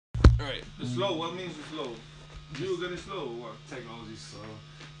Alright. The slow, what means the slow? You getting slow or what? Technology's slow.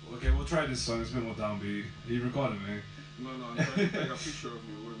 Okay, we'll try this song. It's a bit more downbeat. Are you recording me? No, I'm trying to take a picture of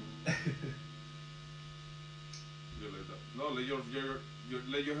you. You like that. No, let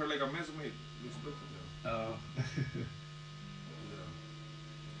your hair like a messmate. Looks better. Oh.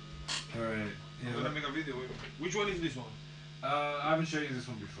 Yeah. Alright. I'm gonna make a video. Which one is this one? I haven't shown you this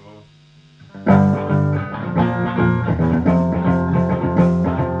one before.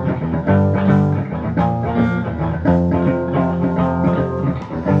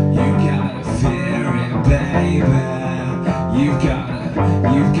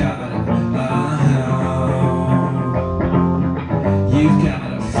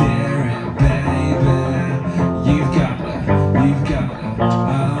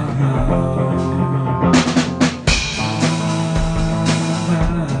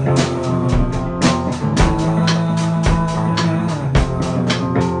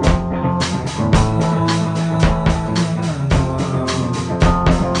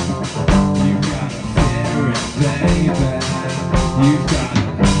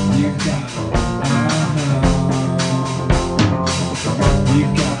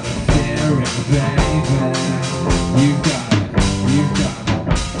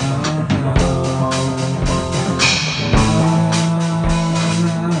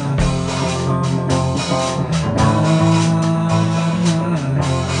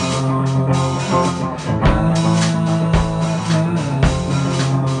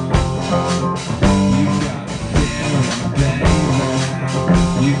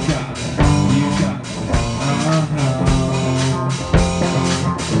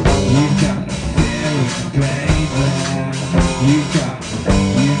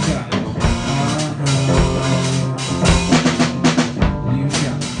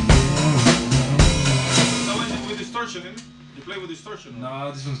 You play with distortion?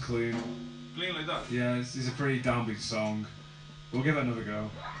 No, this one's clean. Clean like that? Yeah, it's a pretty downbeat song. We'll give it another go.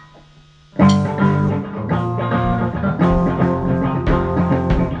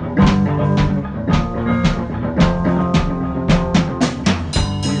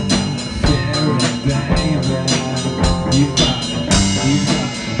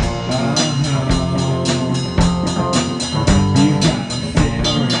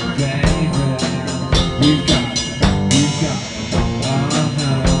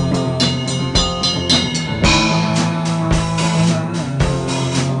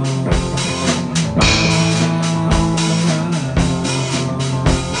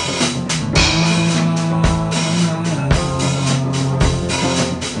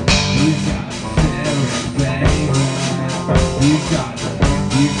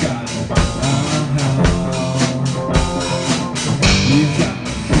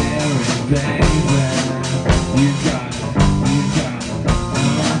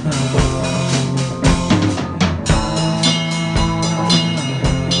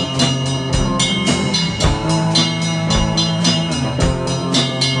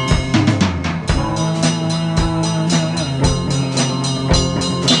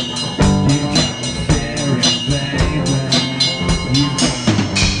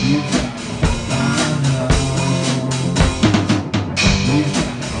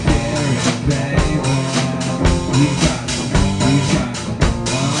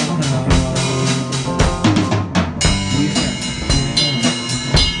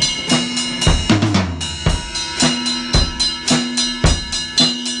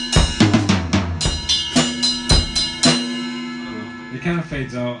 It kind of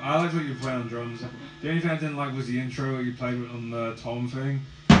fades out. I liked what you played on drums. The only thing I didn't like was the intro you played on the tom thing.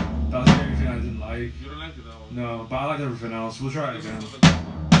 That's the only thing I didn't like. You don't like it that one? No, but I liked everything else. We'll try it again.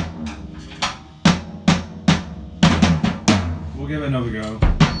 We'll give it another go.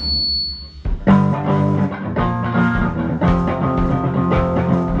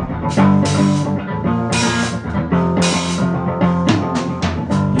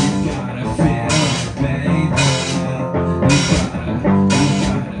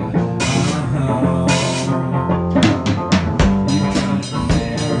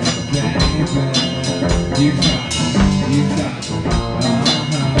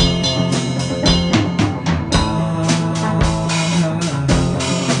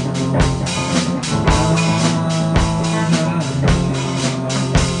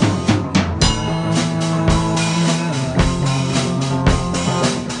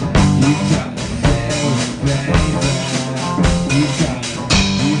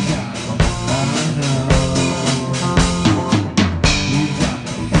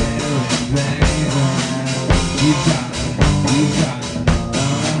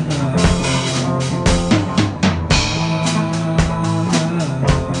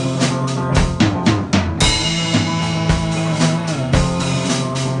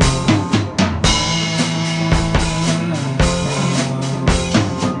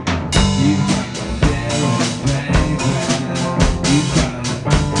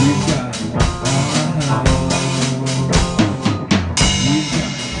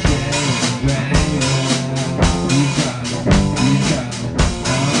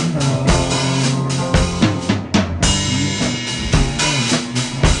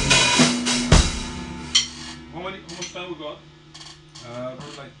 got?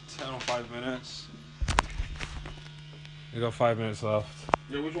 Probably like 10 or 5 minutes. We got 5 minutes left.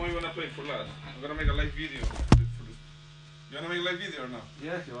 Yeah, which one you wanna play for last? I'm gonna make a live video for this. You wanna make a live video or not?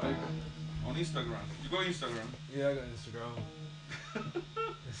 Yeah, if you like. On Instagram. You got Instagram? Yeah, I got Instagram.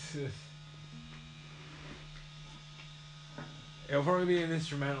 It'll probably be an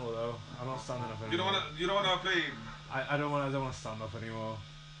instrumental though. I'm not standing up anymore. You don't wanna play. I don't wanna stand up anymore.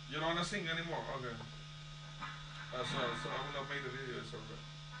 You don't wanna sing anymore. Okay. So I will not make the video. It's okay.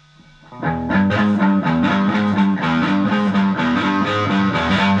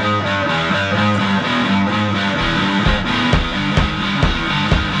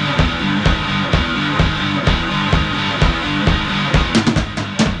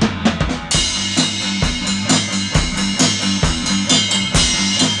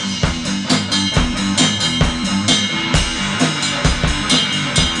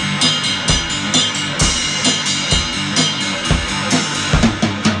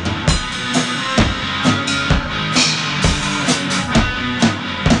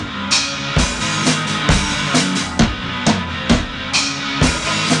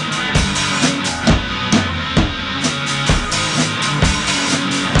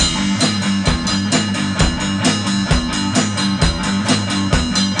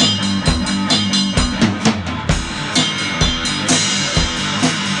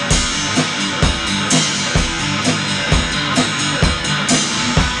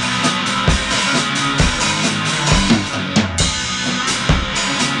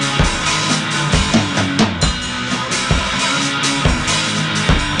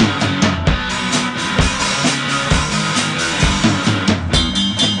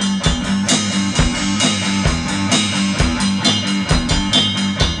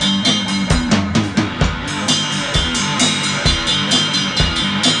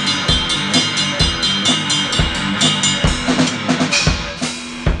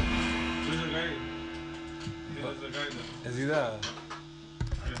 Is he there?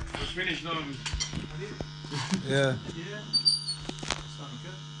 Yeah. It's finished now. Yeah. Yeah. Sounding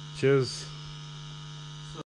good. Cheers.